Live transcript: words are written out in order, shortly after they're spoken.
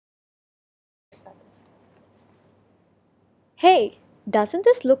Hey, doesn't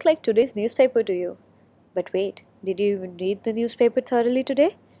this look like today's newspaper to you? But wait, did you even read the newspaper thoroughly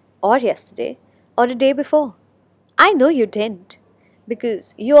today? Or yesterday? Or the day before? I know you didn't.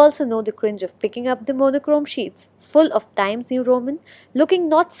 Because you also know the cringe of picking up the monochrome sheets, full of Times New Roman, looking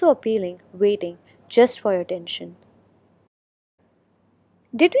not so appealing, waiting just for your attention.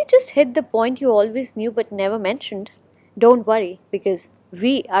 Did we just hit the point you always knew but never mentioned? Don't worry, because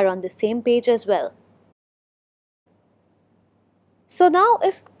we are on the same page as well. So now,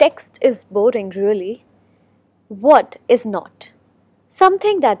 if text is boring, really, what is not?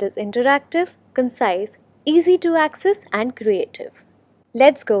 Something that is interactive, concise, easy to access, and creative.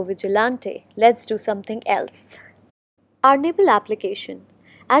 Let's go vigilante. Let's do something else. Our Nibble application.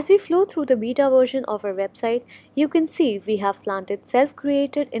 As we flow through the beta version of our website, you can see we have planted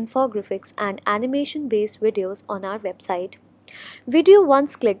self-created infographics and animation-based videos on our website. Video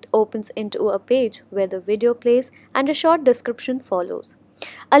once clicked opens into a page where the video plays and a short description follows.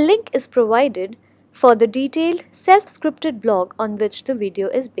 A link is provided for the detailed self-scripted blog on which the video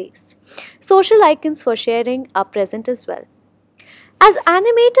is based. Social icons for sharing are present as well. As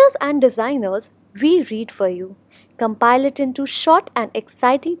animators and designers, we read for you, compile it into short and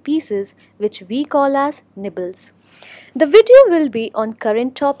exciting pieces which we call as nibbles. The video will be on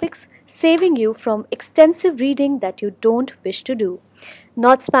current topics, saving you from extensive reading that you don't wish to do.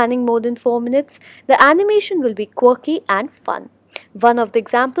 Not spanning more than 4 minutes, the animation will be quirky and fun. One of the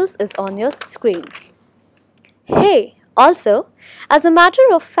examples is on your screen. Hey, also, as a matter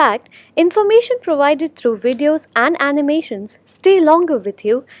of fact, information provided through videos and animations stay longer with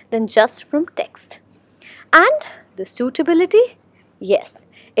you than just from text. And the suitability? Yes,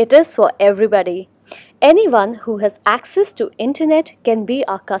 it is for everybody. Anyone who has access to internet can be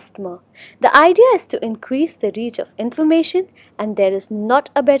our customer. The idea is to increase the reach of information, and there is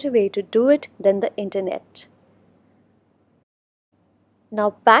not a better way to do it than the internet.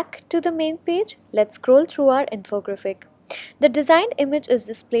 Now back to the main page, let's scroll through our infographic. The designed image is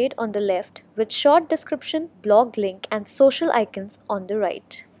displayed on the left with short description, blog link and social icons on the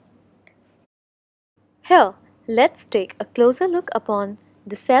right. Here, let's take a closer look upon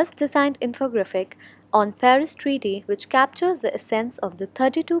the self-designed infographic on Paris Treaty, which captures the essence of the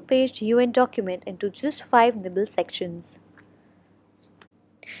 32-page UN document into just 5 nibble sections.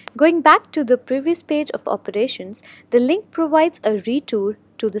 Going back to the previous page of operations, the link provides a retour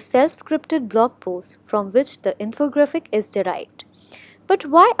to the self-scripted blog post from which the infographic is derived. But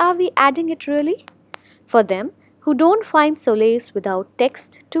why are we adding it really? For them who don't find solace without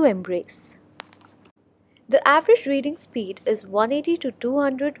text to embrace. The average reading speed is 180 to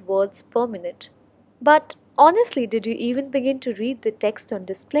 200 words per minute. But honestly, did you even begin to read the text on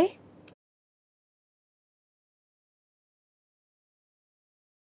display?